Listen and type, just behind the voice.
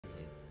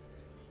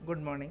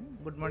Good morning.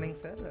 Good morning,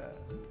 sir.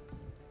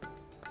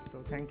 So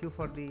thank you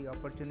for the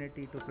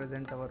opportunity to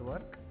present our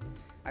work.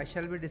 I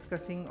shall be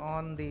discussing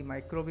on the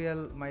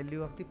microbial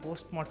milieu of the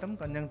post-mortem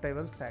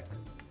conjunctival sac.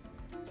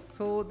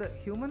 So the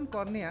human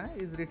cornea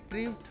is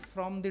retrieved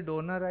from the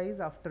donor eyes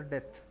after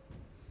death,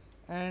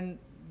 and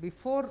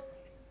before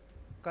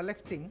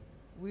collecting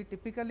we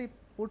typically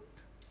put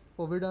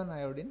povidone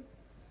iodine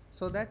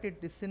so that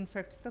it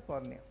disinfects the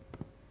cornea.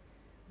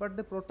 But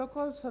the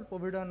protocols for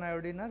povidone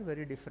iodine are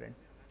very different.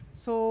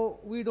 So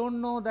we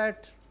don't know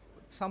that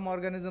some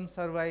organisms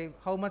survive,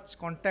 how much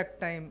contact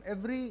time.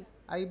 Every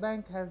eye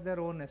bank has their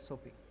own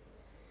SOP.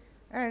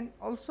 And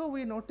also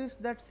we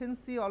noticed that since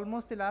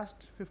almost the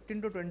last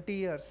 15 to 20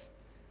 years,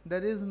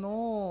 there is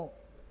no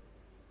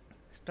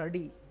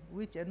study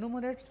which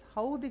enumerates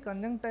how the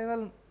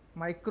conjunctival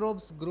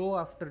microbes grow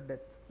after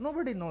death.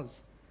 Nobody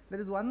knows. There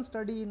is one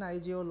study in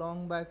IGO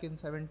long back in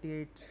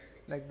 78,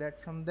 like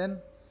that. From then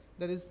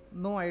there is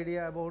no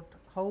idea about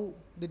how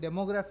the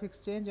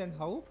demographics change and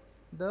how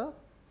the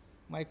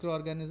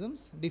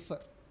microorganisms differ.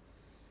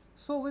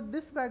 So with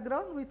this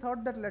background, we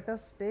thought that let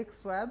us take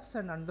swabs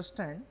and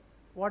understand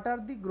what are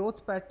the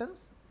growth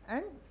patterns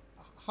and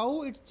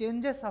how it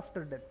changes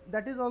after death.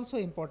 That is also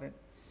important.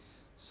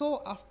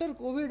 So after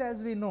COVID,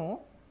 as we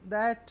know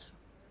that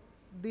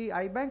the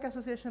Eye Bank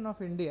Association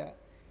of India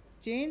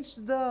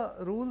changed the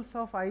rules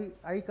of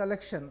eye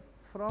collection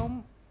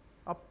from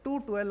up to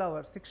 12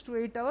 hours, 6 to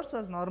 8 hours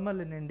was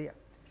normal in India.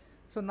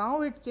 So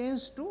now it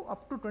changed to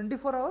up to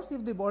 24 hours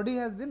if the body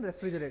has been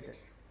refrigerated.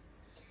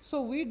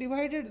 So we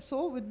divided,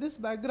 so with this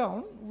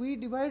background, we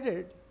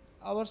divided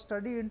our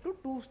study into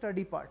two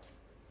study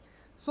parts.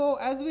 So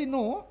as we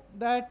know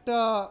that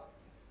the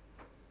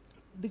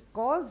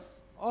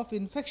cause of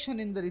infection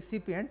in the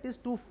recipient is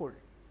twofold.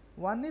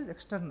 One is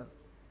external,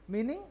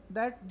 meaning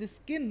that the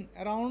skin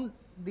around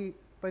the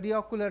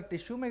periocular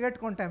tissue may get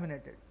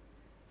contaminated.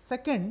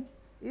 Second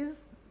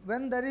is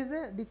when there is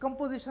a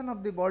decomposition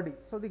of the body.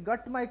 So the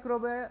gut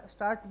microbe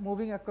start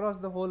moving across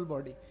the whole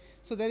body.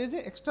 So there is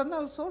an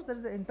external source, there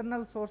is an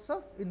internal source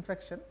of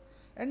infection,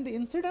 and the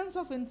incidence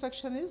of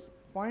infection is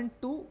 0.2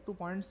 to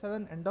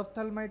 0.7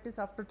 endophthalmitis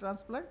after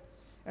transplant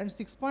and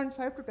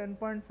 6.5 to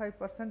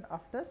 10.5%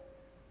 after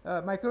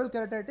microbial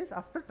keratitis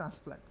after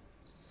transplant.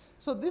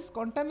 So this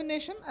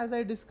contamination, as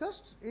I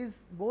discussed,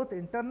 is both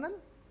internal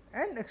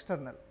and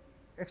external.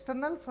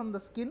 External from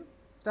the skin,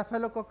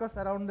 staphylococcus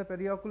around the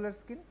periocular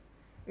skin.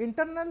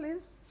 Internal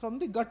is from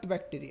the gut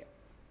bacteria.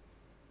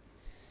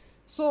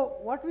 So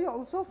what we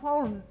also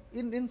found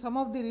in some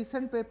of the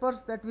recent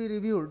papers that we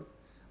reviewed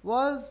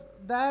was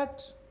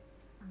that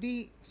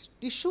the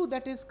tissue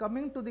that is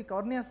coming to the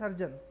cornea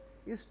surgeon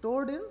is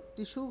stored in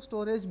tissue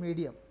storage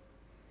medium.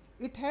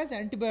 It has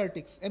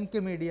antibiotics,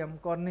 MK medium,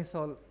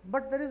 cortisol,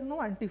 but there is no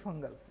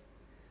antifungals.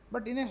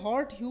 But in a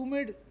hot,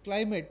 humid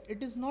climate,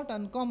 it is not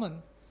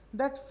uncommon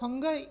that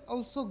fungi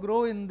also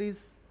grow in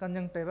these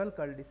conjunctival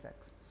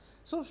cul-de-sacs.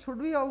 So should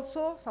we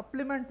also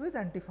supplement with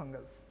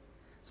antifungals?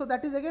 So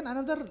that is again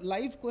another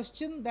live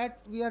question that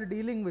we are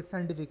dealing with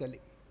scientifically.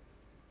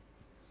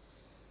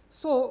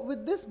 So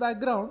with this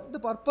background, the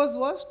purpose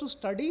was to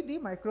study the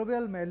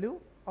microbial milieu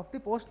of the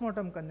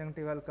postmortem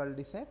conjunctival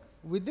cul-de-sac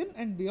within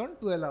and beyond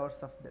 12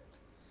 hours of death.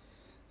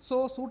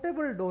 So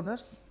suitable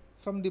donors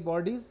from the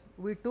bodies,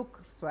 we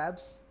took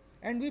swabs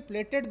and we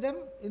plated them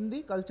in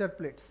the culture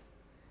plates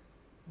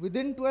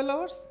within 12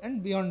 hours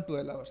and beyond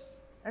 12 hours.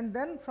 And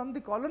then from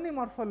the colony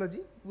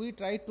morphology, we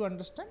tried to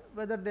understand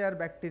whether they are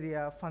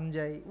bacteria,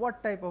 fungi,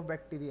 what type of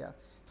bacteria.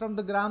 From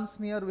the gram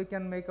smear, we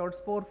can make out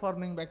spore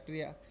forming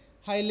bacteria,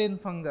 hyaline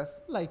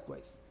fungus,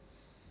 likewise.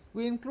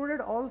 We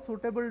included all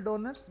suitable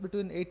donors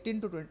between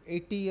 18 to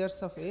 80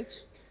 years of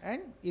age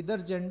and either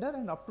gender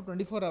and up to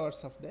 24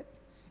 hours of death.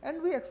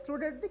 And we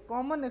excluded the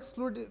common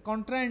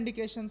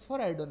contraindications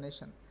for eye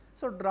donation.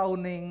 So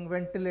drowning,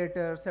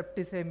 ventilator,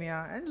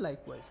 septicemia, and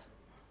likewise.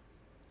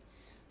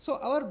 So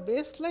our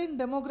baseline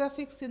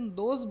demographics in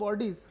those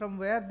bodies from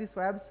where the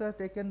swabs were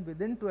taken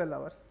within 12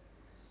 hours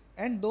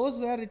and those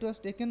where it was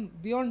taken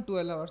beyond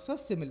 12 hours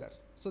was similar.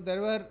 So there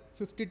were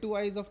 52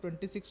 eyes of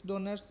 26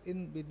 donors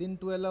in within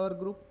 12 hour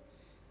group,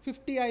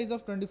 50 eyes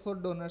of 24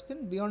 donors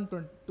in beyond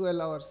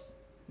 12 hours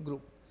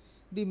group.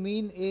 The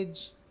mean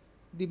age,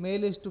 the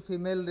male age to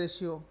female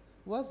ratio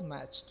was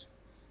matched.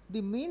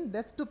 The mean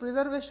death to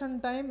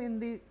preservation time in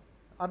the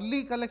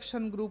early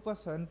collection group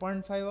was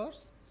 7.5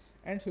 hours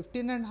and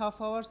 15.5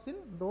 hours in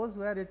those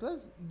where it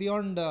was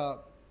beyond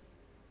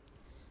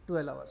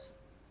 12 hours.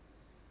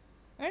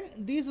 And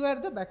these were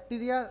the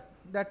bacteria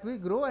that we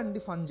grow and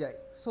the fungi.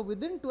 So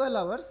within 12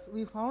 hours,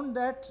 we found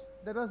that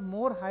there was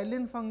more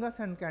hyaline fungus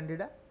and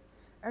candida,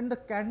 and the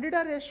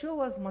candida ratio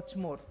was much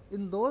more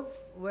in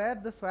those where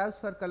the swabs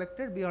were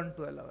collected beyond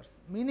 12 hours,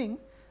 meaning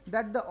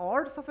that the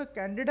odds of a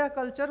candida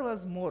culture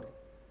was more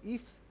if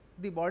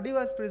the body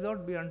was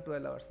preserved beyond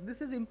 12 hours.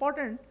 This is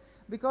important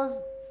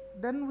because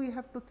then we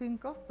have to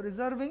think of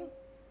preserving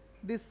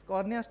this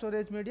cornea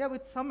storage media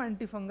with some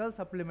antifungal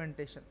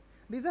supplementation.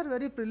 These are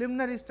very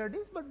preliminary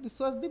studies, but this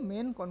was the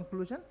main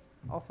conclusion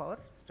of our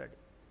study.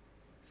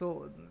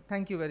 So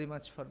thank you very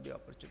much for the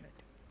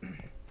opportunity.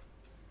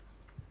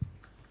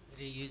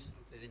 Very useful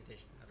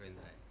presentation,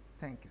 Arvindra.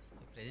 Thank you, sir.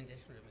 The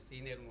presentation from a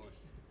senior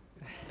most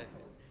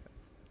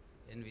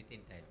and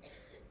within time.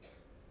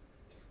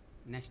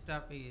 Next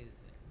topic is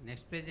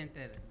next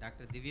presenter,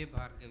 Dr. Divya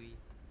Bhargavi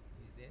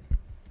is there.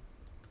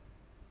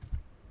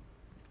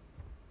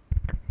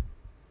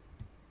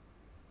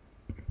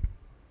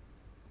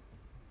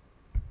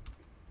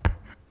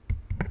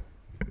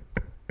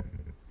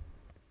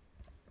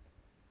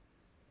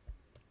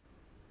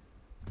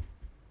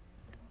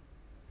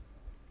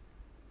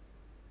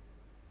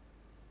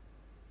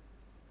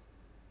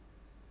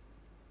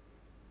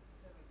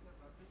 Sir, with your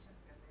permission,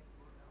 can I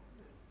go down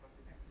for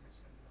the next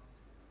session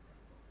downstairs?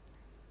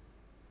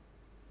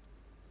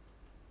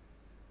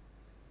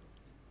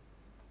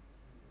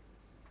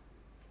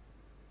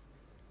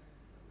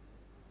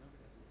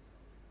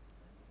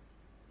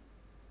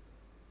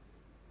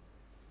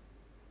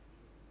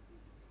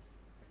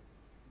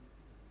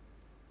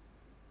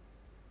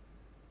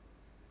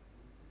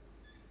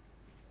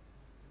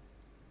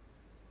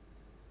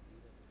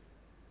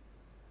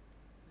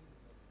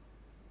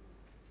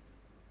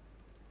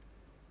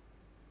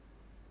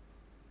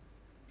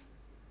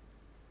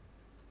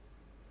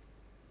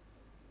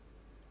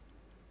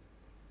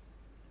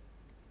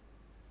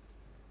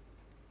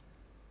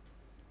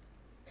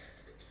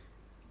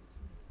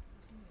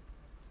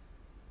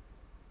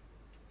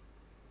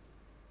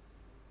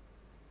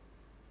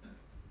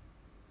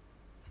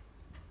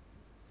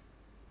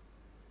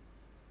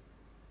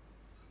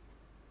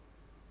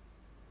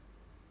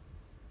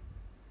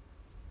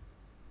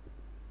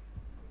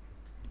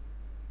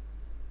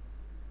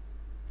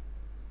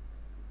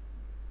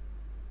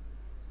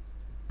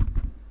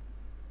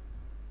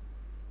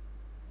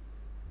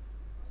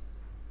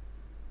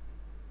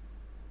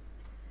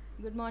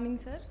 Good morning,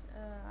 sir.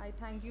 I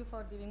thank you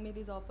for giving me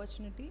this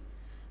opportunity.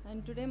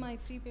 And today my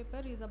free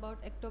paper is about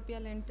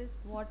ectopia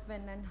lentis, what,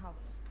 when and how.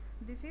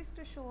 This is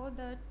to show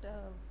that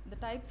the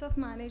types of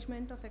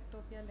management of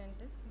ectopia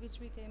lentis which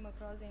we came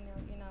across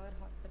in our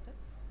hospital.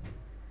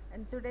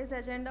 And today's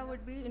agenda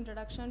would be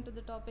introduction to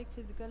the topic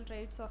physical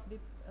traits of the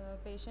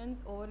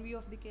patients, overview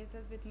of the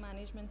cases with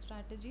management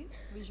strategies,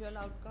 visual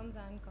outcomes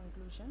and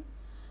conclusion.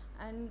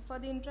 And for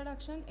the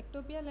introduction,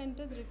 ectopia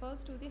lentis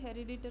refers to the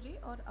hereditary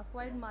or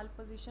acquired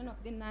malposition of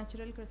the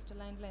natural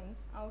crystalline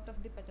lens out of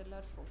the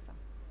patellar fossa.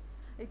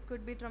 It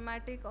could be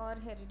traumatic or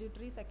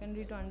hereditary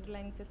secondary to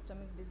underlying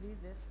systemic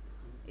diseases.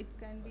 It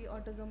can be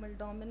autosomal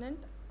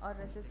dominant or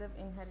recessive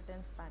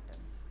inheritance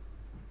patterns.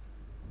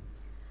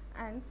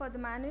 And for the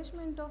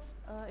management of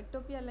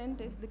ectopia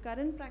lentis, the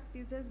current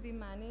practices we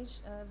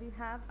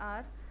have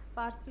are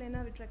pars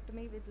plana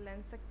vitrectomy with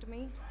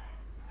lensectomy,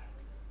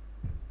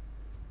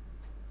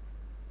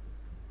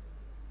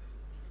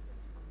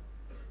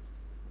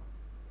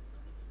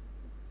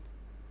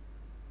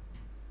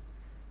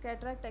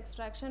 cataract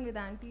extraction with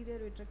anterior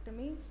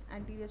vitrectomy,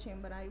 anterior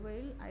chamber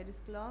IOL, iris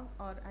claw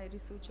or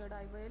iris sutured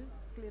IOL,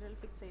 scleral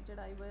fixated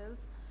IOLs,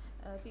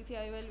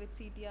 PCIOL with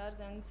CTRs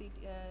and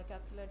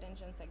capsular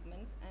tension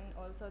segments, and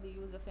also the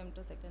use of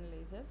femtosecond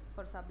laser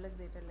for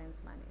subluxated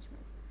lens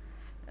management.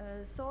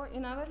 So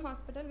in our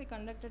hospital, we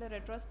conducted a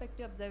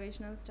retrospective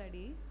observational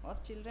study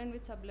of children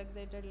with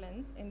subluxated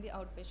lens in the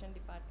outpatient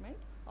department.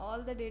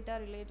 All the data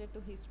related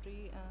to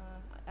history,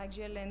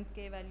 axial length,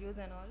 K values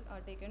and all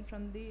are taken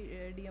from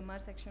the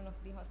DMR section of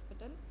the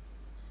hospital,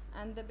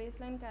 and the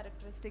baseline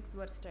characteristics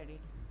were studied.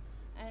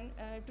 And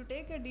to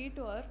take a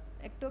detour,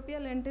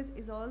 ectopia lentis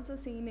is also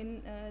seen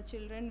in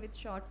children with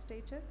short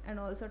stature and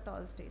also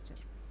tall stature.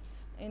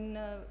 In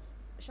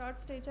short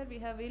stature, we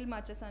have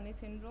Weil-Marchesani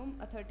syndrome,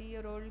 a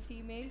 30-year-old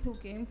female who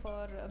came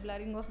for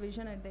blurring of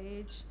vision at the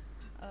age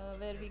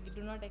where we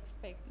do not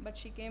expect, but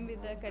she came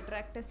with the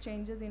cataractous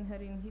changes in her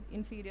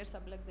inferior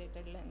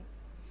subluxated lens.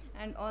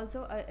 And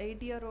also a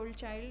 8-year-old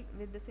child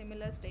with the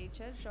similar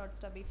stature, short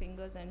stubby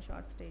fingers and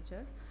short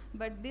stature.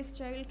 But this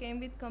child came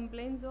with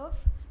complaints of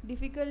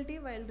difficulty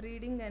while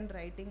reading and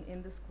writing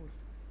in the school,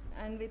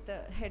 and with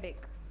a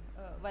headache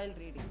while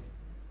reading.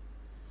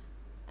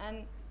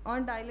 And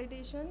on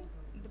dilatation,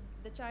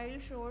 the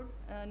child showed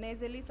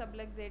nasally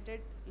subluxated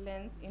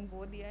lens in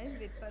both the eyes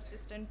with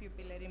persistent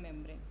pupillary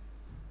membrane.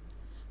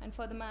 And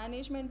for the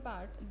management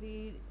part,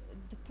 the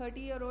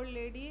 30-year-old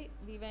lady,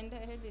 we went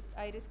ahead with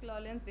iris claw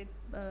lens with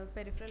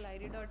peripheral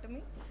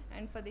iridotomy.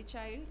 And for the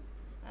child,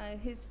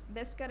 his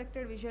best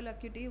corrected visual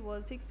acuity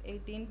was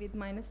 618 with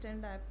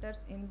 -10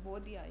 diopters in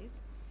both the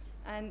eyes.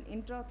 And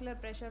intraocular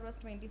pressure was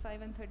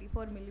 25 and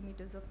 34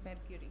 millimeters of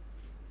mercury.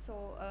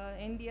 So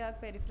NDR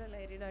peripheral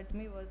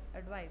iridotomy was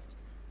advised,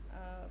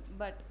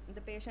 but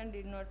the patient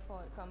did not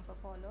come for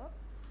follow-up.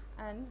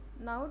 And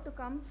now to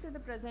come to the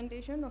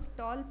presentation of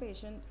tall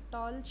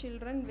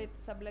children with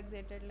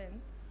subluxated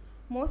lens.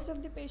 Most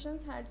of the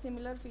patients had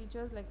similar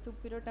features like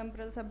superior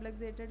temporal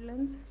subluxated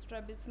lens,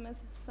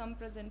 strabismus, some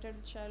presented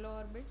with shallow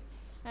orbits,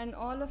 and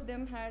all of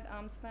them had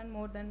arm span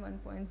more than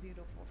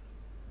 1.04.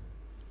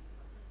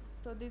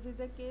 So this is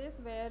a case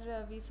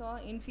where we saw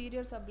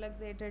inferior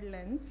subluxated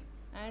lens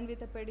and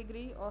with a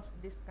pedigree of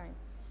this kind.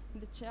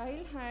 The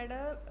child had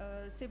a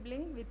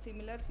sibling with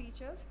similar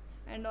features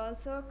and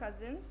also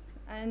cousins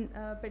and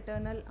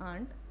paternal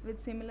aunt with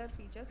similar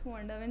features who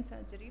underwent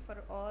surgery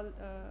for all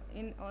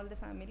in all the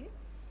family,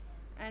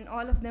 and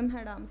all of them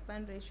had arm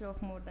span ratio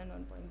of more than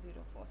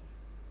 1.04.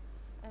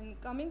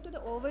 And coming to the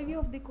overview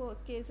of the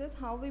cases,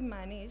 how we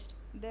managed,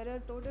 there are a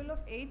total of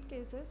 8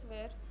 cases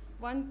where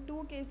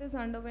 2 cases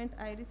underwent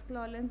iris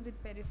claw lens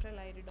with peripheral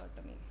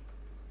iridotomy.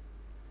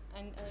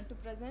 And to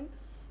present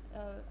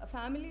a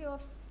family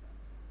of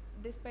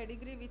this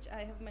pedigree which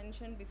I have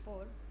mentioned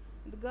before,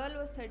 the girl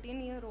was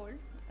 13-year-old.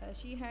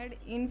 She had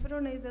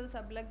infranasal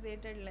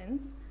subluxated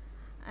lens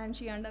and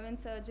she underwent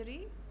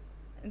surgery.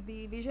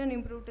 The vision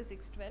improved to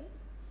 612.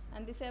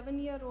 And the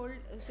 7-year-old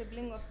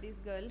sibling of this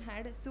girl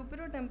had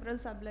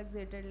superotemporal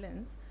subluxated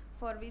lens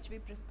for which we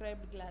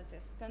prescribed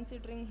glasses.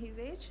 Considering his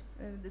age,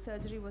 the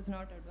surgery was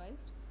not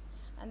advised.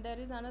 And there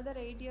is another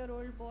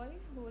 8-year-old boy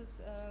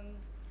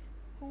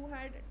who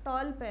had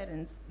tall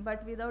parents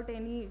but without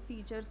any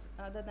features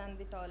other than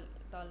the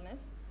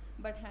tallness,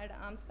 but had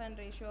arm span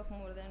ratio of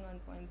more than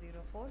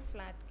 1.04,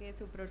 flat case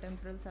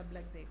superotemporal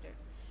subluxated.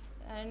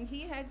 And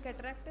he had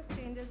cataractous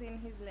changes in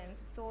his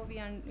lens, so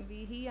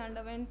he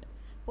underwent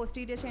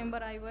posterior chamber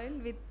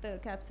IOL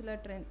with capsular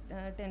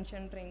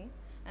tension ring,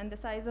 and the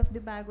size of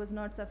the bag was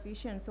not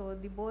sufficient, so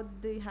both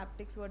the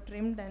haptics were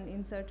trimmed and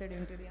inserted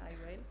into the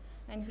IOL,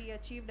 and he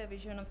achieved a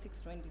vision of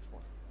 624.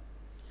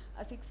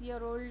 A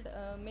 6-year-old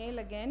male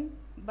again,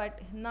 but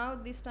now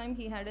this time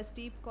he had a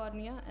steep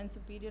cornea and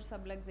superior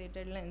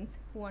subluxated lens,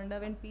 who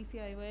underwent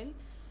PCIOL.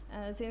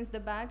 Since the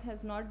bag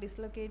has not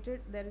dislocated,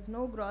 there is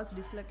no gross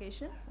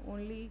dislocation,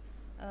 only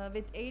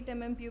with 8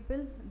 mm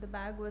pupil, the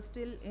bag was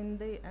still in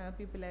the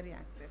pupillary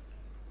axis.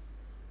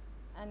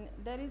 And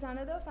there is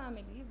another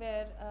family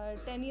where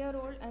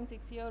 10-year-old and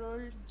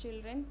 6-year-old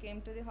children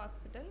came to the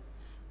hospital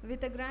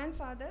with a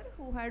grandfather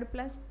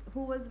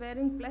who was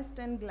wearing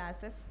 +10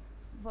 glasses,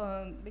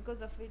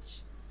 because of which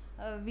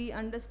we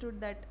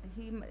understood that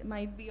he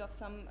might be of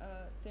some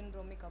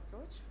syndromic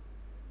approach.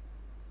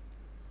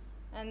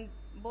 And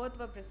both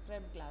were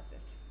prescribed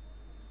glasses.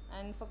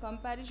 And for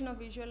comparison of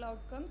visual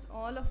outcomes,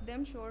 all of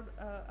them showed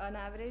an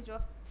average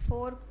of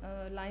 4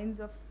 lines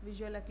of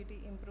visual acuity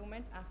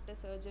improvement after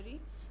surgery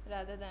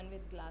rather than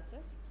with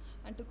glasses.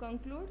 And to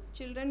conclude,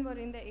 children were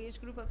in the age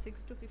group of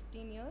 6 to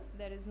 15 years.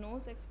 There is no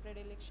sex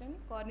predilection.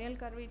 Corneal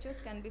curvatures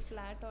can be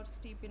flat or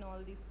steep in all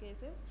these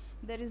cases.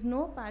 There is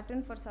no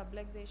pattern for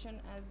subluxation,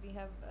 as we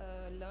have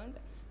learned.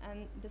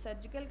 And the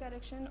surgical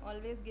correction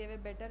always gave a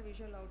better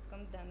visual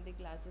outcome than the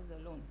glasses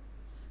alone.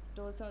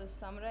 So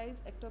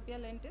summarize, ectopia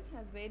lentis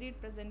has varied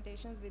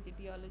presentations with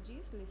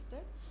etiologies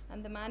listed,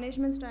 and the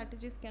management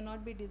strategies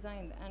cannot be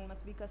designed and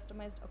must be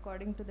customized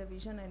according to the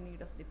vision and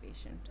need of the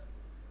patient.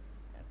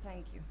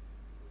 Thank you.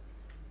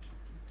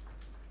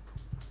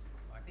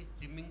 What is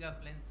trimming of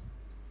lens?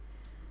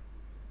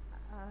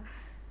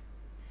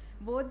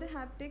 Both the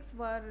haptics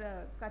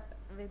were cut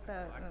with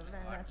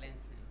what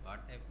lens?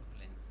 What type of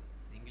lens?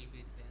 Single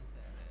piece lens?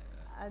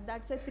 Or,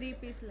 that's a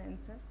 3-piece lens,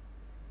 sir.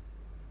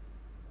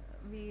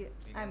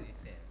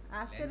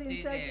 After lens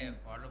inserting, is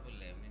a foldable.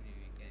 I mean,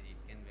 it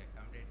can be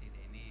accommodated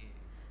any.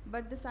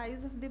 But the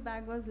size of the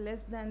bag was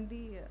less than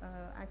the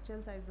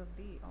actual size of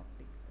the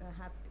optic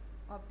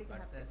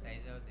What's haptic. the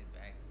size of the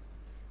bag?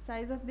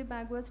 Size of the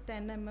bag was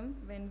 10 mm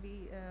when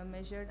we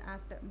measured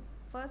after.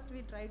 First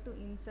we tried to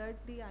insert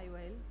the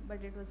IOL,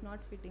 but it was not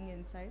fitting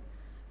inside.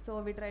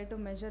 So we tried to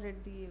measure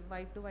it the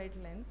white to white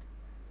length,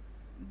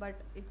 but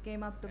it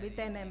came up to be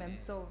 10 mm,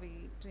 so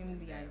we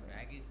trimmed the IOL.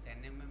 Bag is 10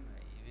 mm,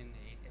 even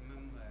 8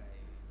 mm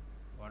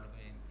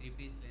foldable in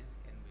 3-piece lens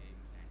can be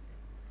implanted.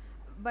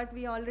 But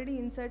we already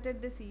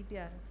inserted the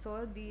CTR,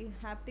 so the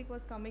haptic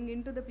was coming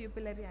into the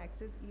pupillary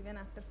axis even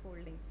after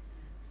folding.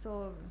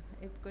 So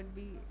it could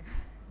be,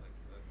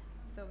 Okay.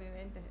 so we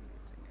went ahead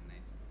with it. Okay,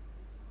 nice.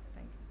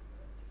 Thank you.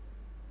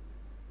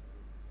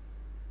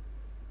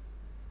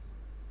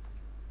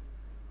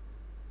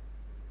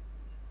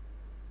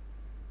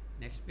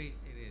 Next piece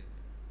here is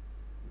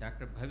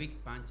Dr. Bhavik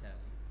Panchal.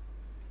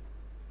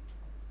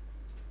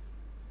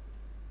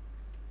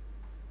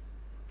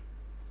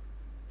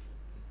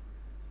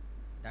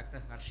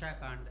 Dr. Harsha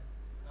Kand.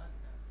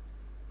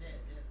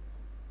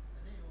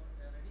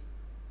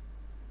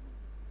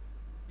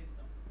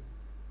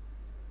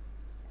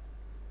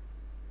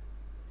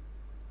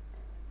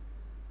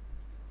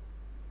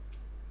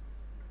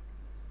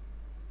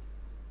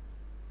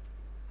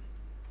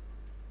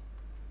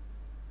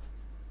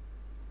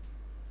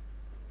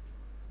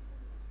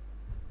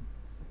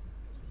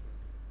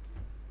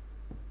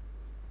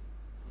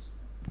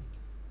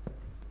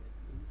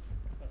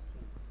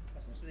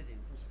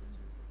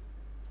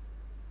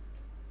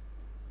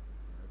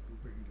 Two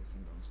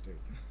presentation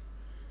downstairs.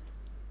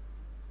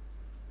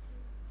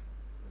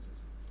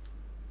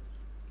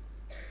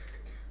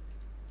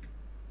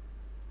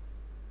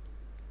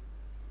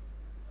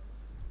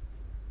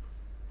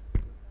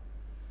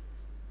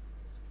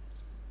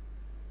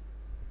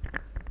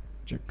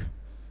 Check.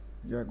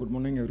 Yeah, good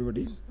morning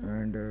everybody.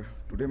 And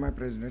today my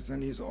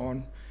presentation is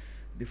on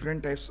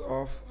different types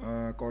of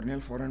corneal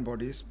foreign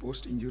bodies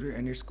post-injury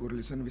and its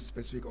correlation with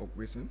specific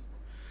occupation.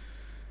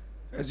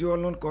 As you all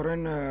know,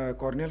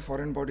 corneal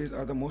foreign bodies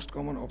are the most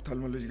common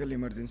ophthalmological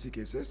emergency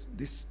cases.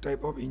 This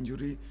type of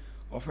injury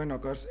often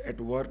occurs at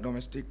work,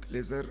 domestic,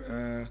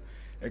 leisure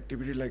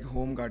activity like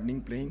home, gardening,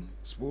 playing,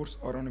 sports,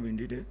 or on a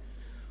windy day.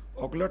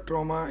 Ocular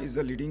trauma is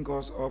the leading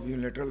cause of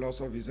unilateral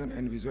loss of vision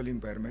and visual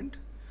impairment.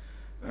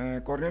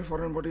 Corneal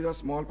foreign bodies are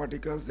small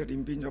particles that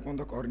impinge upon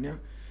the cornea,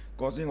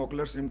 causing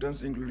ocular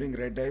symptoms including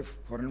red eye,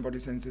 foreign body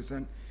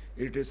sensation,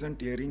 irritation,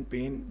 tearing,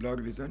 pain, blurred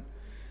vision.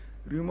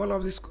 Removal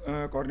of this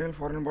corneal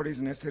foreign body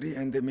is necessary,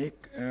 and they may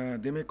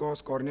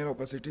cause corneal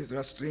opacities,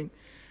 rustring,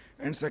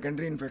 and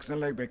secondary infection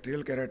like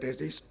bacterial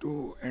keratitis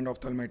and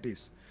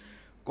ophthalmitis.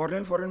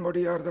 Corneal foreign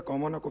body are the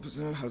common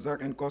occupational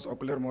hazard and cause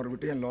ocular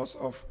morbidity and loss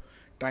of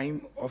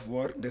time of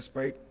work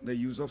despite the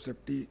use of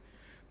safety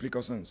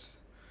precautions.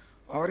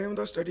 Our aim of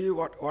the study,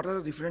 what are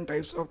the different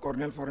types of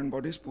corneal foreign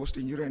bodies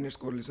post-injury and its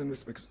correlation with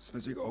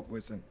specific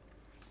occupation.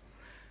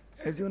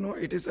 As you know,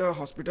 it is a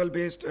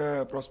hospital-based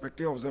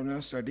prospective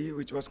observational study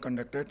which was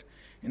conducted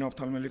in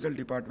ophthalmological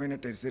department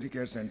at tertiary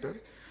care center.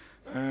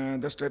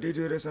 The study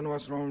duration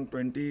was from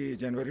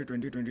January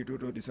 2022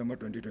 to December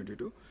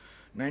 2022.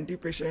 90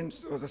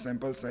 patients was the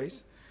sample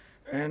size,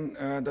 and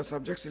the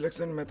subject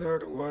selection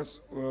method was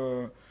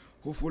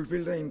who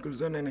fulfilled the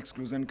inclusion and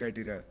exclusion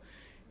criteria.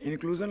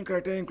 Inclusion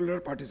criteria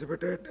included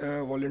participated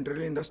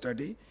voluntarily in the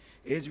study,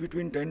 age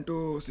between 10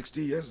 to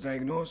 60 years,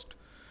 diagnosed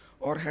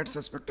or had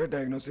suspected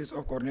diagnosis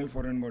of corneal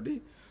foreign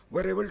body,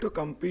 were able to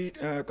complete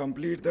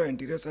the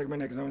anterior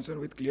segment examination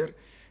with clear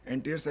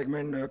anterior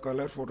segment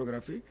color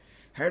photography,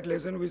 had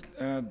lesion with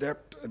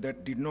depth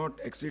that did not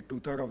exceed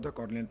 2/3 of the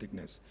corneal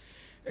thickness.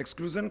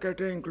 Exclusion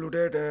criteria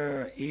included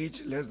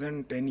age less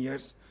than 10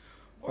 years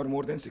or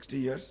more than 60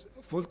 years,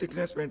 full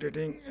thickness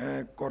penetrating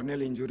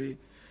corneal injury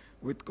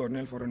with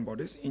corneal foreign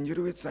bodies,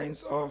 injury with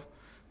signs of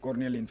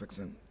corneal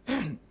infection.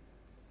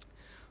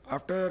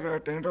 After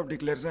tentative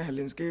declaration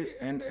Helsinki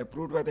and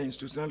approved by the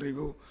Institutional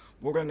Review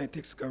Board and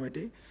Ethics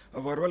Committee,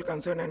 a verbal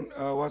consent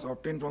was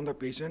obtained from the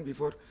patient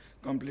before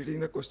completing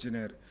the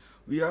questionnaire.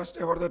 We asked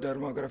about the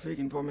demographic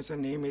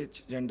information, name,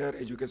 age, gender,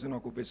 education,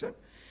 occupation,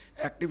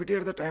 activity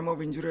at the time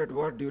of injury at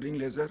work, during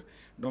leisure,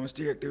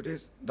 domestic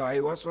activities, the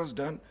AIOCMTC was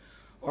done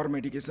or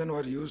medication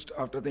were used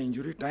after the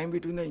injury, time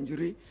between the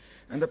injury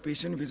and the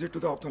patient visit to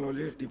the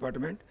ophthalmology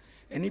department,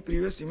 any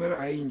previous similar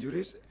eye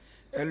injuries,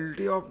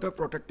 availability of the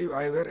protective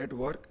eyewear at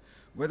work,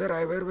 whether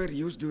eyewear were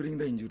used during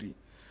the injury.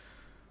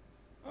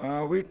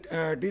 We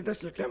did the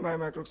slit lamp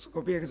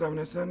biomicroscopy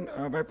examination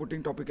by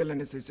putting topical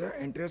anesthesia.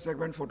 Anterior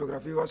segment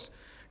photography was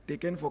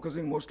taken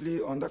focusing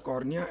mostly on the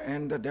cornea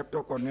and the depth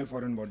of corneal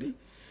foreign body.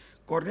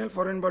 Corneal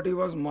foreign body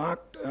was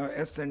marked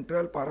as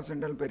central,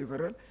 paracentral,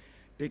 peripheral,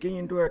 taking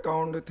into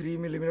account 3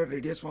 mm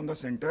radius from the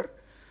center,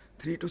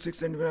 3 to 6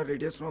 cm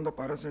radius from the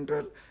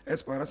paracentral,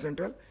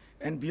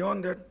 and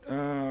beyond that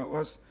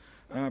was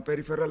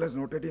peripheral as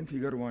noted in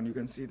figure 1. You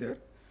can see there,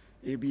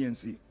 A, B, and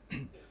C.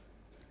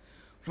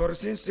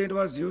 Fluorescein stain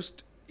was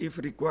used if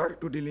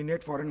required to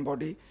delineate foreign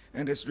body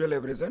and residual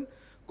abrasion.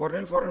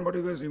 Corneal foreign body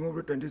was removed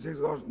with 26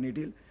 gauge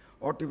needle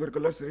or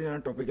tubercular syringe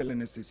and topical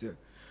anesthesia.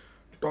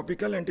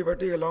 Topical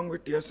antibiotic along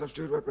with tear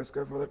substitute were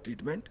prescribed for the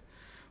treatment.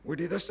 We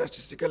did the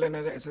statistical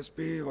analysis.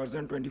 SSP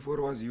version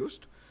 24 was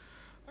used.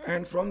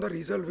 And from the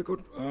result, we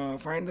could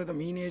find that the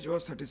mean age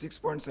was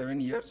 36.7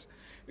 years.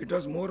 It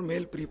was more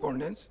male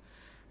preponderance.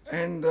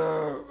 And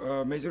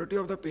the majority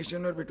of the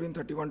patients were between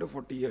 31 to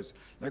 40 years.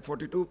 Like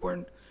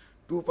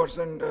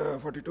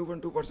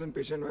 42.2%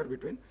 patients were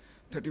between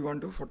 31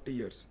 to 40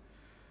 years.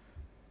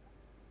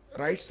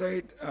 Right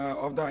side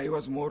of the eye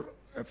was more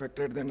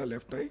affected than the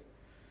left eye.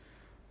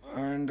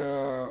 And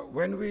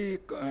when we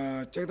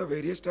check the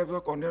various types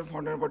of corneal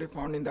foreign body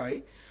found in the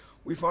eye,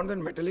 we found that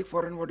metallic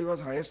foreign body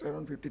was highest,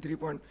 around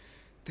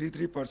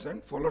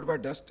 53.33%, followed by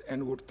dust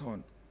and wood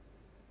thorn.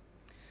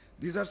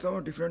 These are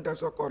some different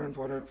types of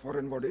corneal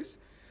foreign bodies: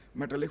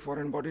 metallic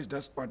foreign bodies,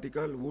 dust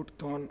particle, wood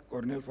thorn,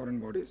 corneal foreign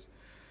bodies,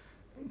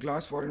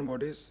 glass foreign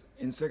bodies,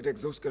 insect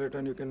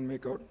exoskeleton you can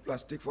make out,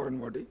 plastic foreign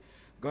body,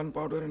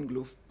 gunpowder and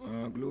glue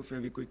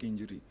feviquick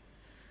injury.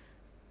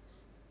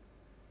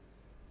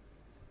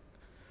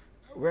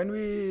 When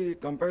we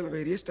compare the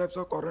various types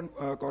of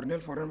corneal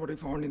foreign body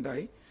found in the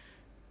eye,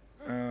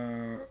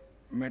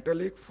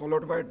 metallic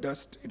followed by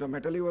dust,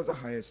 metallic was the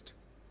highest.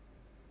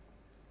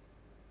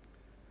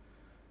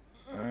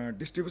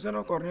 Distribution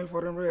of corneal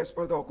foreign body as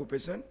per the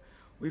occupation,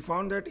 we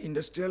found that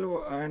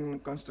industrial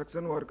and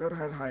construction worker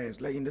had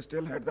highest, like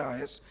industrial had the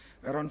highest,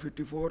 around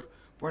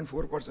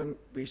 54.4%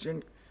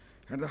 patient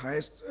had the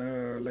highest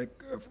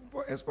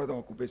as per the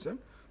occupation,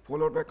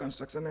 followed by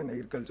construction and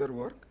agriculture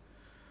work.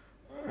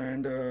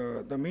 And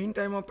the mean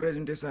time of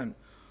presentation,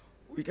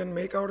 we can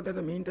make out that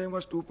the mean time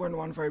was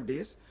 2.15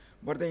 days,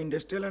 but the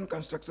industrial and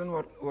construction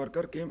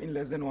worker came in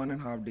less than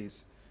 1.5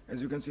 days. As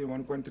you can see,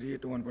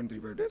 1.38 to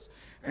 1.35 days.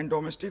 And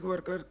domestic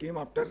worker came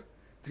after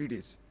 3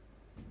 days.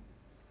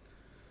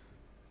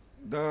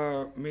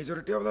 The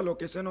majority of the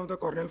location of the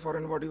corneal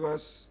foreign body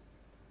was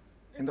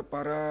in the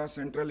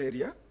paracentral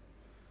area,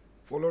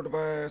 followed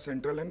by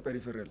central and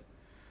peripheral.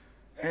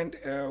 And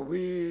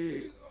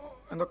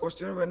in the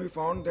question when we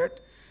found that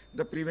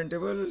the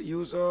preventable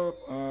use of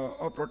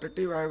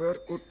protective eyewear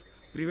could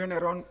prevent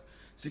around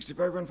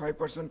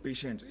 65.5%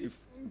 patients if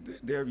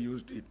they have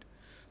used it.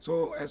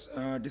 So as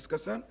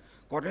discussion,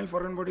 corneal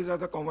foreign bodies are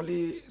the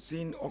commonly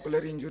seen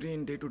ocular injury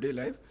in day-to-day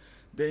life.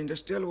 The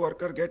industrial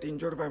worker get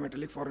injured by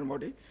metallic foreign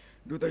body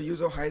due to the use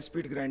of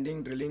high-speed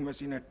grinding drilling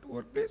machine at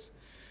workplace.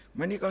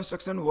 Many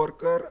construction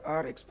workers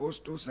are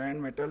exposed to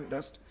sand, metal,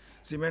 dust,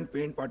 cement,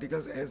 paint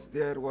particles as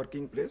their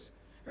working place.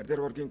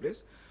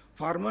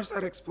 Farmers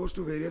are exposed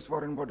to various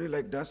foreign bodies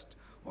like dust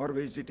or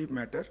vegetative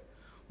matter.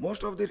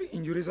 Most of their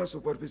injuries are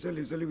superficial,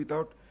 usually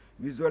without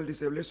visual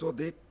disability, so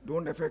they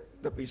don't affect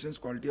the patient's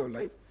quality of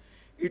life.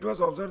 It was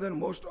observed that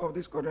most of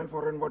these corneal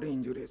foreign body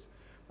injuries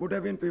could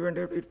have been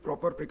prevented if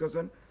proper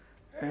precaution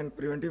and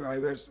preventive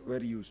eyewears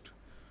were used.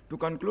 To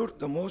conclude,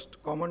 the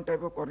most common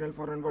type of corneal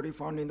foreign body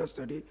found in the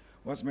study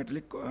was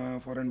metallic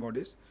foreign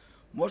bodies.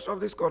 Most of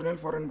these corneal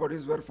foreign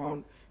bodies were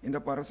found in the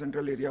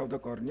paracentral area of the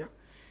cornea.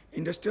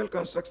 Industrial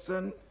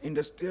construction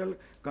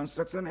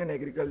and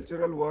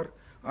agricultural work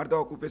are the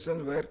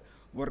occupations where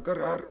workers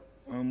are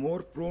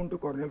more prone to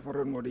corneal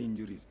foreign body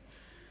injuries.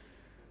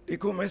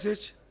 Take-home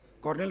message: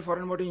 corneal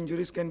foreign body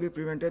injuries can be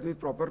prevented with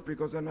proper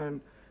precaution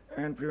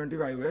and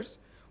preventive eyewears.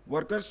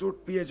 Workers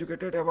should be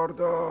educated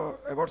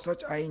about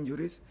such eye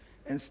injuries,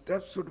 and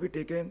steps should be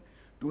taken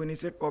to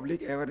initiate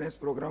public awareness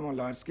program on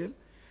large scale.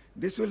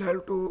 This will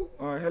help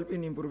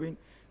in improving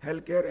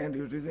healthcare and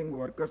reducing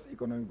workers'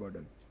 economic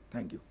burden.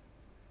 Thank you.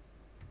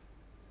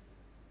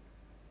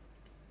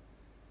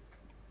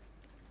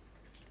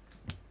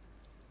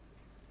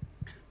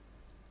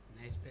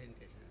 Nice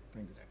presentation.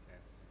 Thank you. Doctor.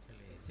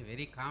 Actually, it's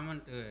very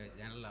common to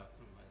general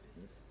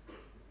ophthalmologist.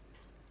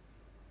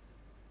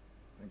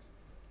 Thanks.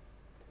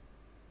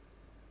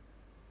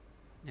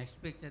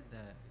 Next picture,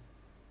 the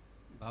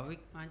Bhavik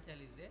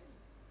Panchal is there.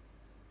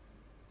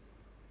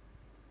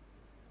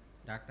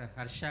 Dr.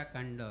 Harsha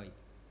Kandoy.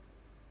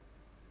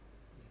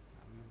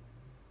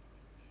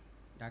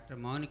 Dr.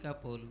 Monica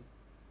Polu.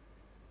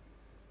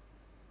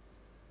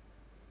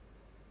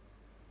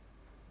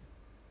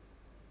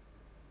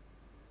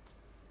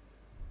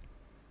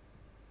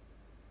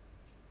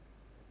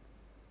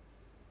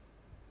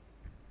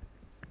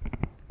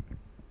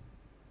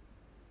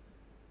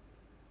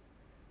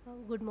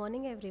 Good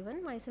morning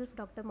everyone, myself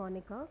Dr.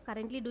 Monica,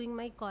 currently doing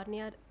my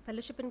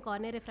fellowship in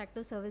cornea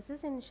refractive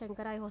services in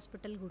Shankar Eye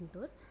Hospital,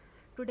 Guntur.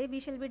 Today we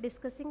shall be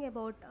discussing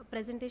about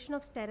presentation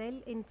of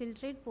sterile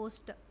infiltrate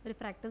post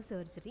refractive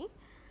surgery.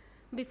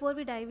 Before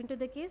we dive into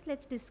the case,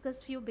 let's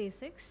discuss few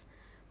basics.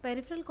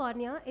 Peripheral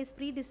cornea is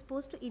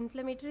predisposed to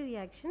inflammatory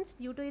reactions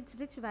due to its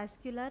rich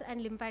vascular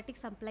and lymphatic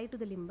supply to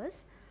the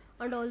limbus,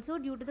 and also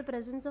due to the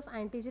presence of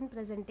antigen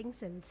presenting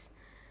cells.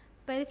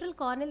 Peripheral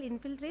corneal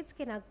infiltrates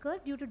can occur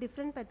due to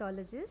different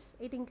pathologies.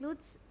 It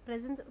includes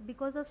presence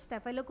because of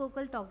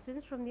staphylococcal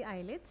toxins from the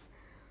eyelids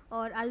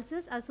or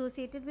ulcers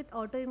associated with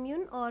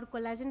autoimmune or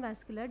collagen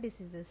vascular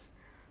diseases.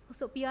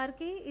 So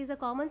PRK is a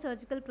common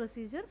surgical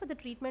procedure for the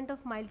treatment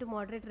of mild to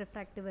moderate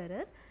refractive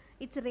error.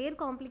 Its rare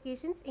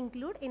complications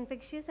include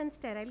infectious and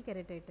sterile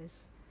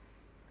keratitis.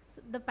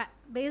 So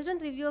based on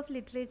review of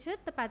literature,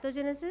 the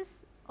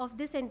pathogenesis of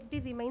this entity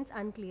remains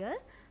unclear.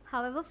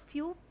 However,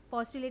 few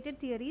postulated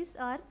theories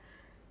are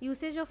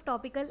usage of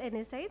topical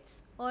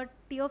NSAIDs or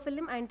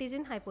teophyllum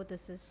antigen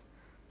hypothesis.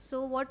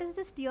 So what is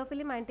this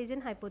teophyllum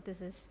antigen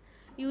hypothesis?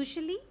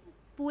 Usually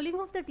pooling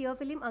of the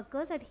teophyllum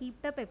occurs at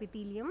heaped up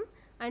epithelium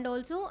and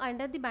also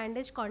under the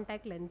bandage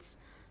contact lens.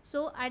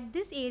 So at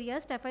this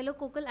area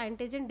staphylococcal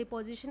antigen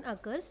deposition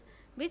occurs,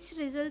 which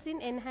results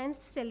in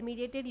enhanced cell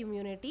mediated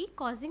immunity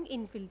causing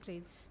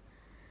infiltrates.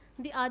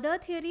 The other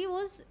theory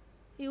was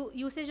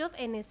usage of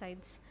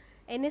NSAIDs.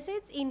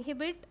 NSAIDs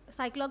inhibit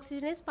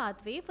cyclooxygenase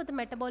pathway for the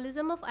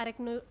metabolism of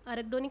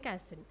arachidonic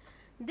acid.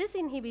 This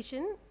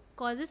inhibition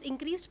causes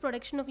increased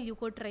production of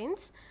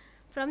leukotrienes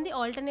from the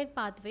alternate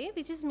pathway,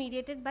 which is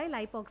mediated by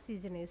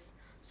lipoxygenase.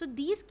 So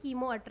these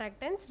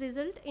chemoattractants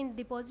result in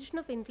deposition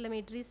of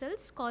inflammatory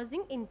cells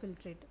causing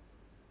infiltrate.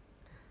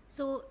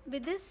 So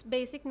with this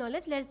basic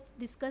knowledge, let's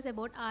discuss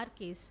about our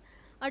case.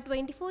 A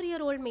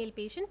 24-year-old male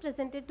patient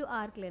presented to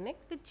our clinic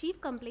with chief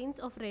complaints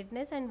of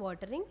redness and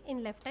watering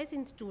in left eye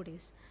since 2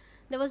 days.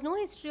 There was no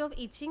history of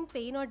itching,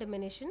 pain or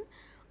diminution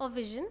of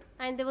vision,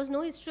 and there was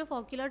no history of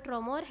ocular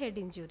trauma or head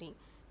injury.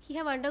 He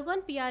have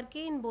undergone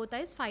PRK in both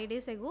eyes 5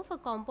 days ago for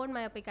compound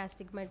myopic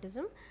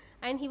astigmatism,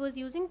 and he was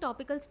using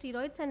topical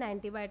steroids and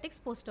antibiotics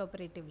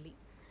post-operatively.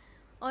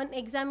 On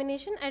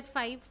examination at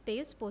 5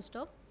 days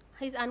post-op,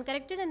 his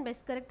uncorrected and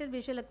best corrected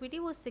visual acuity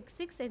was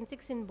 6.6 and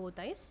 6 in both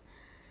eyes.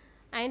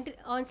 And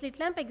on slit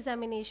lamp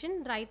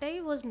examination, right eye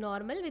was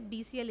normal with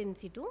BCL in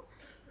situ,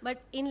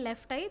 but in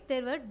left eye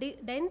there were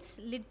dense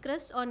lid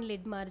crust on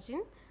lid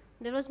margin.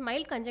 There was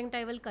mild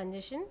conjunctival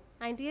congestion,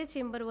 anterior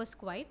chamber was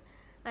quiet,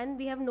 and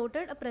we have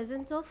noted a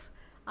presence of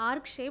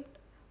arc shaped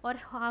or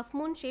half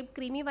moon shaped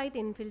creamy white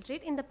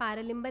infiltrate in the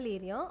paralimbal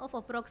area of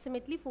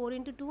approximately 4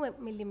 into 2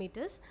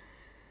 millimeters.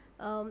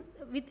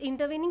 with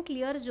intervening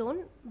clear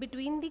zone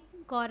between the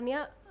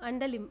cornea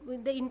and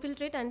the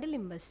infiltrate and the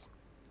limbus.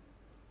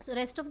 So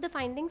rest of the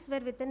findings were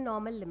within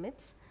normal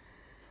limits.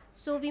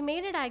 So we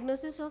made a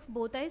diagnosis of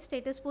both eyes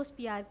status post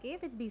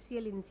PRK with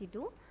BCL in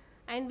situ,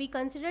 and we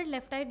considered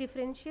left eye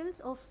differentials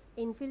of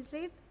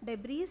infiltrate,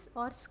 debris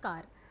or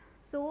scar.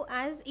 So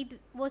as it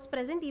was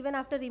present even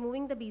after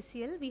removing the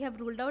BCL, we have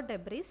ruled out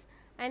debris,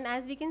 and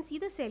as we can see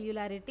the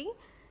cellularity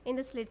in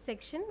the slit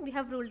section, we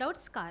have ruled out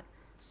scar.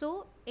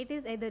 So it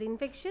is either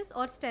infectious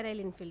or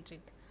sterile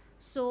infiltrate.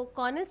 So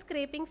corneal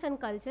scrapings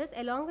and cultures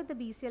along with the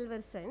BCL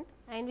were sent,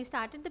 and we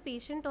started the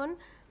patient on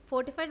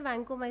fortified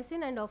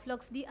vancomycin and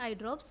Oflox D eye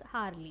drops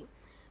hourly.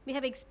 We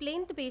have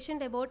explained the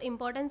patient about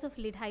importance of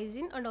lid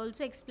hygiene and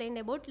also explained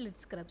about lid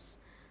scrubs.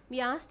 We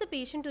asked the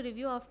patient to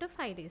review after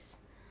 5 days.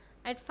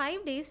 At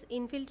 5 days,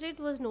 infiltrate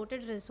was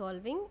noted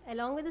resolving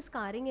along with the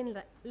scarring in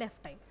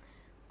left eye.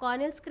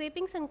 Corneal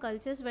scrapings and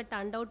cultures were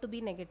turned out to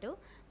be negative,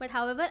 but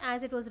however,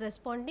 as it was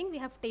responding, we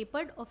have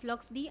tapered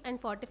Oflox D and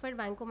fortified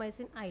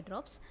vancomycin eye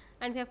drops,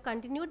 and we have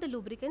continued the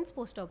lubricants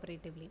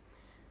postoperatively.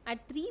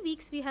 At 3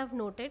 weeks, we have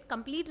noted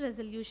complete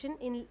resolution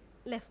in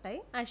left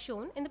eye as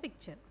shown in the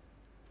picture.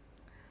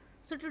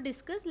 So to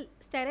discuss,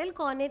 sterile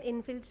corneal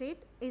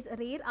infiltrate is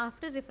rare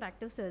after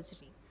refractive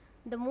surgery.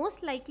 The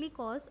most likely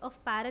cause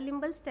of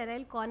paralimbal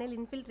sterile corneal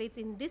infiltrates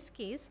in this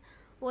case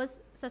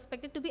was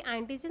suspected to be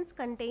antigens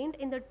contained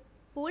in the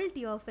pooled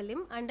tear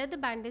film under the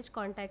bandage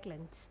contact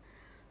lens.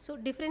 So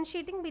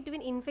differentiating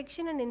between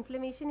infection and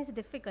inflammation is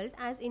difficult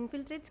as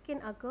infiltrates can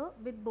occur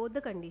with both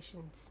the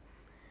conditions.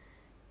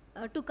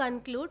 To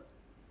conclude,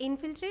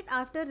 infiltrate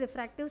after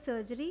refractive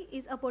surgery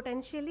is a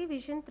potentially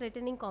vision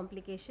threatening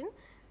complication.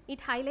 It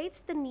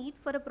highlights the need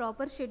for a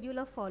proper schedule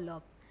of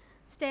follow-up.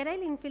 Sterile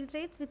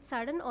infiltrates with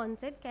sudden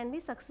onset can be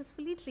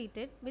successfully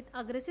treated with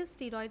aggressive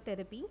steroid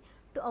therapy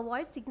to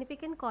avoid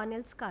significant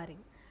corneal scarring.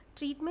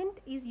 Treatment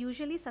is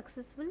usually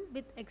successful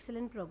with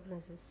excellent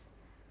prognosis.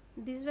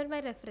 These were my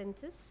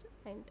references,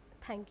 and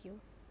thank you.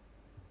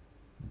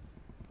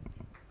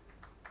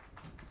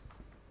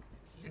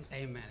 Excellent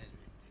time management.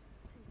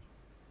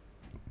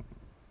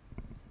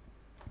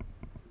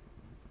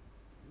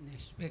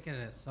 Next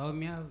speaker,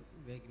 Soumya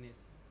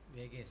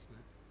Vegesna.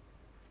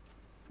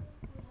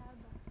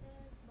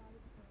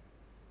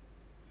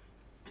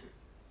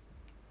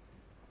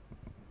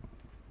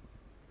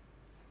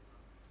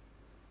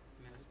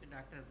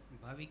 Dr.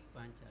 Bhavik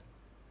Panchal.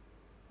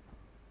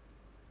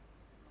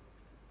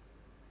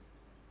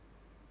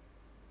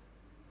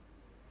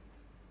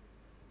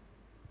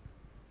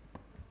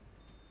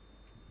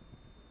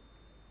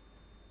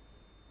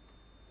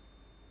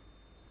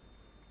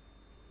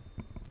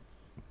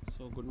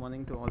 So good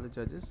morning to all the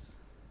judges.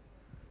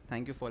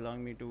 Thank you for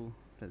allowing me to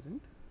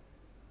present.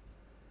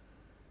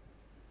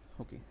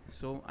 Okay,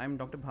 so I'm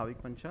Dr. Bhavik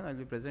Panchal. I'll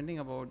be presenting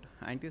about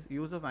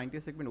use of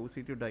anti-segment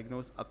OCT to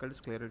diagnose occult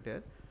scleral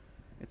tear.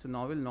 It's a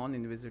novel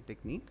non-invasive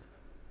technique.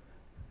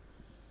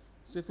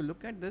 So if you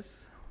look at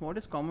this, what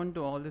is common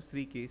to all these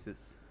three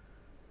cases,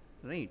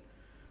 right?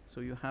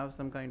 So you have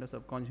some kind of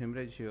subconjunctival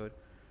hemorrhage here,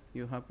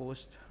 you have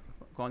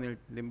post-corneal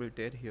limbal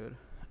tear here,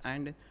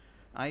 and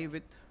eye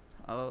with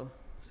a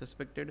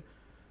suspected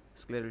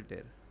scleral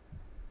tear,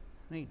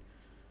 right?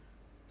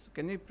 So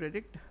can we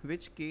predict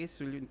which case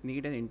will you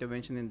need an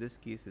intervention in these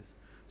cases?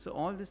 So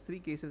all these three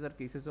cases are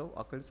cases of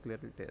occult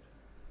scleral tear,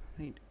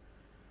 right?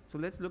 So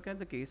let's look at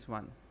the case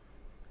 1.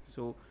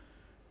 So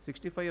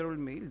 65-year-old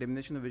male,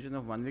 diminution of vision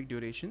of 1 week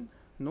duration,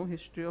 no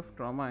history of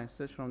trauma as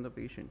such from the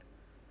patient.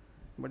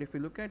 But if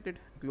you look at it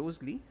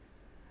closely,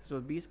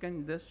 so B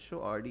scan does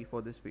show RD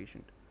for this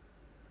patient,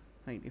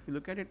 right? If you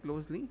look at it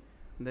closely,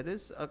 there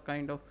is a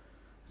kind of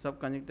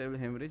subconjunctival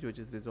hemorrhage which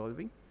is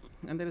resolving,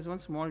 and there is one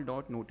small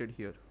dot noted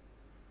here.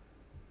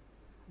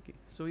 Okay,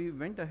 so we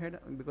went ahead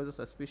because of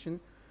suspicion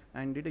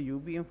and did a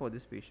UBM for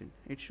this patient.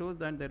 It shows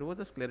that there was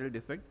a scleral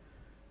defect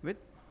with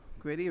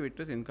query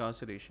vitreous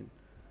incarceration.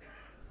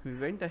 We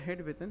went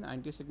ahead with an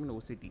anti-segment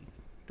OCT.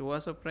 To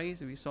our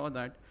surprise, we saw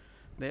that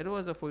there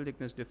was a full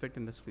thickness defect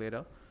in the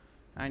sclera,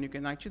 and you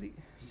can actually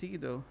see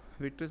the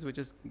vitreous which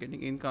is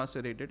getting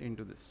incarcerated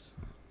into this,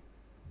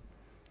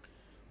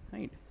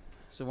 right?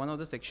 So one of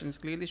the sections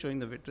clearly showing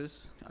the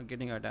vitreous are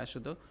getting attached to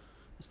the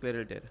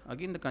scleral tear.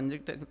 Again, the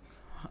conjunctiva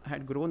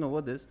had grown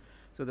over this,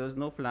 so there was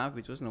no flap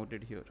which was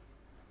noted here.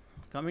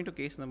 Coming to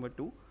case number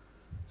 2,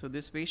 so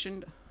this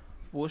patient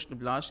post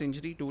blast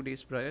injury 2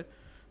 days prior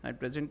had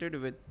presented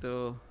with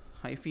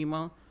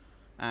hyphema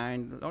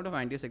and a lot of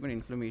anti-segment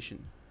inflammation.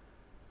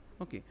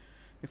 Okay,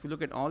 if you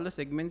look at all the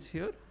segments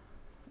here,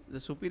 the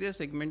superior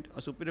segment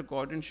or superior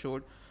quadrant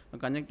showed a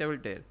conjunctival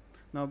tear.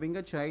 Now being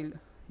a child,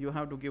 you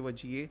have to give a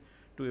GA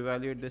to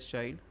evaluate this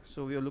child.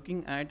 So we are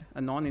looking at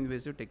a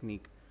non-invasive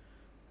technique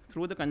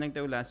through the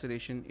conjunctival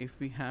laceration if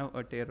we have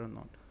a tear or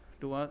not.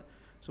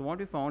 So what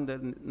we found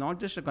that not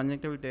just a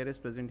conjunctival tear is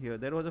present here,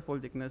 there was a full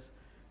thickness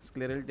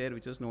scleral tear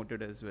which was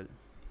noted as well.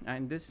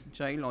 And this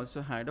child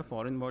also had a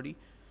foreign body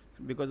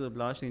because of the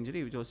blast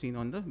injury which was seen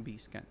on the B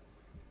scan.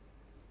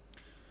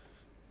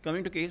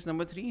 Coming to case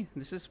number 3,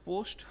 this is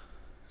post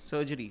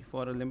surgery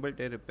for a limbal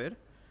tear repair,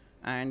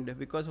 and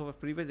because of our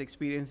previous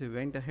experience we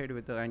went ahead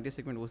with the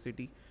anti-segment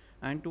OCT,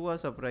 and to our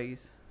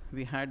surprise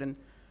we had an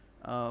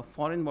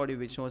foreign body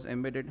which was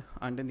embedded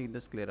underneath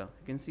the sclera.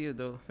 You can see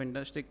the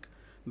fantastic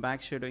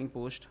back shadowing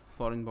post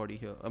foreign body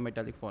here, a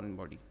metallic foreign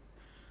body.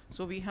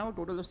 So we have a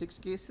total of 6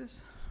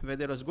 cases where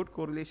there was good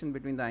correlation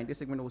between the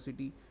anti-segment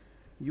OCT,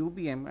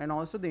 UBM, and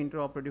also the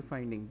intraoperative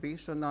finding.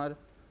 Based on our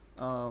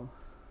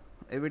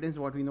evidence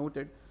what we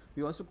noted,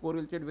 we also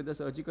correlated with the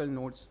surgical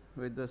notes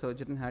which the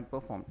surgeon had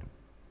performed.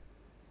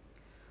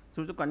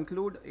 So to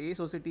conclude,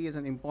 AIOCMTC is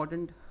an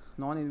important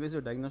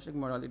non-invasive diagnostic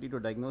modality to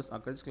diagnose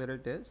occult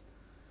scleral tears.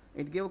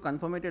 It gave a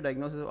confirmatory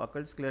diagnosis of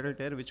occult scleral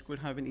tear which could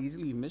have been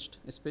easily missed,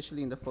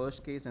 especially in the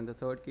first case and the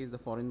third case, the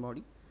foreign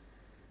body.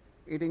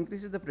 It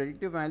increases the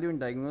predictive value in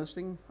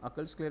diagnosing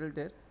occult scleral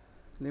tear.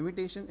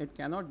 Limitation, it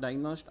cannot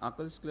diagnose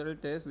occult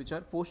scleral tears which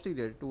are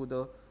posterior to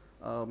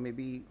the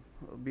maybe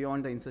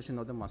beyond the insertion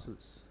of the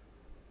muscles.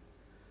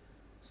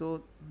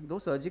 So though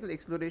surgical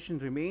exploration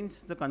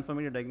remains the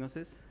confirmatory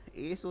diagnosis,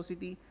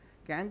 AIOCMTC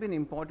can be an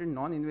important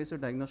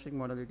non-invasive diagnostic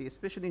modality,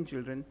 especially in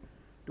children,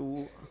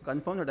 to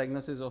confirm the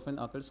diagnosis of an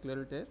occult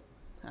scleral tear,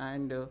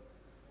 and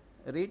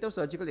rate of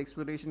surgical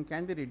exploration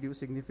can be reduced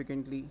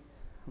significantly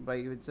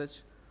with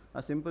such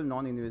a simple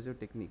non-invasive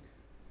technique.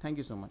 Thank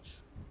you so much.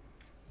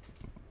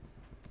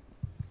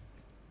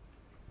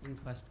 In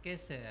first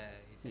case, you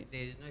said Yes.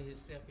 there is no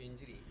history of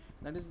injury.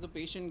 That is, the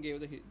patient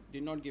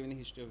did not give any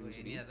history of So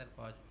injury. any other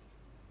cause?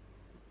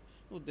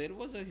 No, there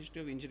was a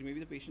history of injury. Maybe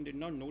the patient did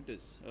not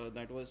notice.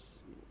 That was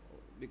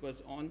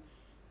because on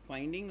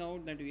finding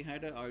out that we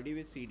had a RD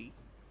with CD,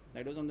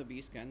 that was on the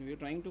B scan. We were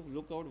trying to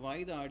look out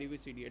why the RD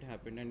with CD had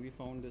happened, and we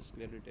found this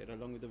scleral tear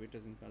along with the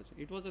vitreous incarceration.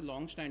 It was a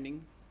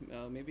long-standing,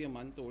 maybe a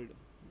month-old.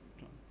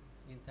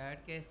 In third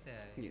case,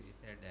 you Yes.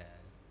 said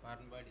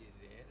foreign body is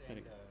there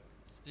and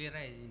Correct.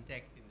 sclera is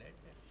intact in that.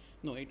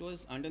 No, it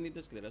was underneath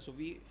the sclera. So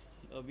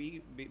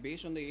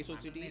based on the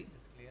AIOCMTC, Underneath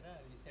the sclera,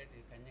 you said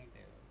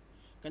conjunctiva.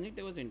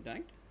 conjunctiva was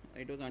intact.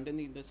 It was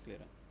underneath the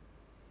sclera.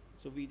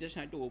 So we just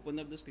had to open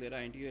up the sclera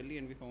anteriorly,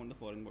 and we found the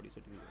foreign body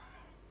sitting there.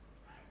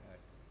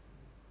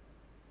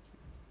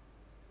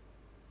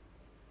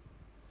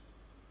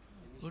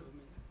 Got it. Good.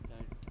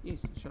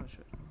 Yes, sure.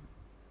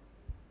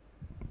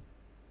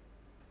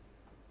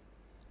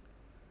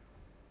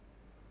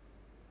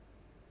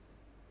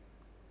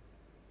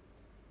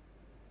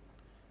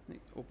 नहीं,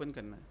 open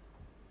करना है,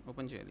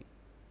 open चाहिए.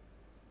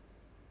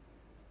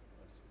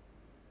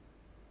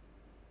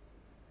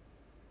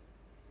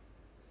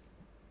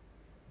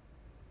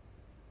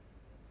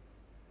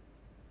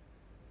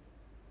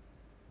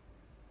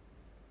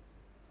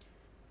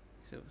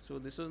 So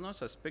this was not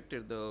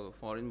suspected, the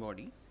foreign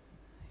body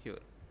here.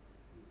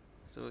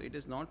 So it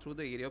is not through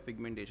the area of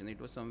pigmentation. It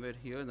was somewhere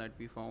here that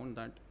we found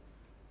that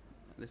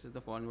this is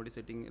the foreign body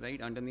sitting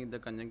right underneath the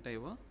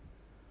conjunctiva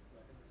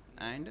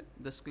and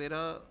the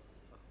sclera.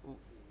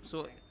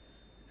 So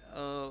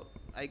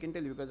I can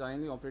tell you because I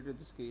only operated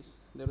this case.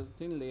 There was a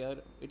thin layer.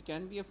 It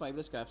can be a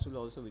fibrous capsule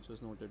also which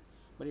was noted,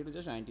 but it was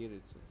just anterior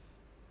itself.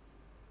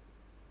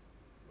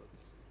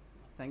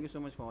 Thank you so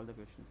much for all the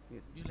questions.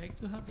 Yes. You like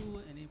to have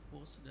do any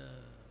post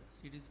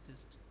CDs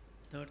test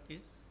third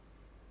case?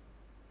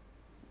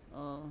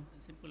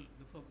 Simple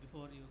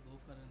before you go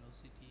for an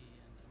OCT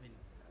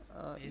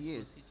and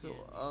Yes. OCT So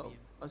and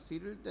a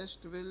serial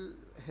test will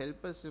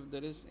help us if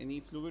there is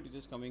any fluid which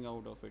is coming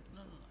out of it.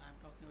 No, I'm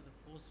talking about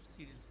the post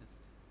serial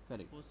test.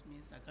 Correct. Post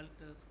means occult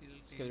scleral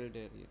Scleral tears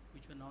tear, yeah.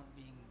 which were not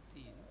being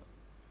seen.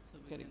 So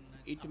we correct.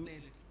 can It apply a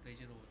little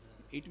pressure over the.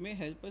 It may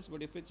help us,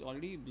 but if it's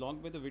already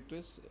blocked by the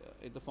vitreous,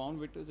 the found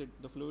vitreous,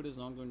 the fluid is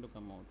not going to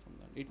come out from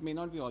that. It may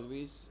not be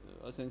always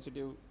a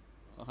sensitive,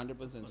 100% Of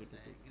course, sensitive.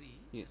 I agree.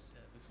 Yes.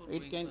 But, before It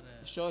going can,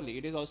 for a surely,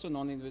 it is OCT, also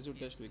non-invasive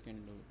yes, test we yes,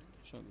 can do. isn't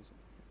it? Surely, sir.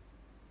 Yes.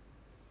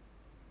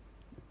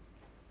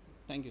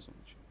 Thank you so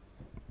much.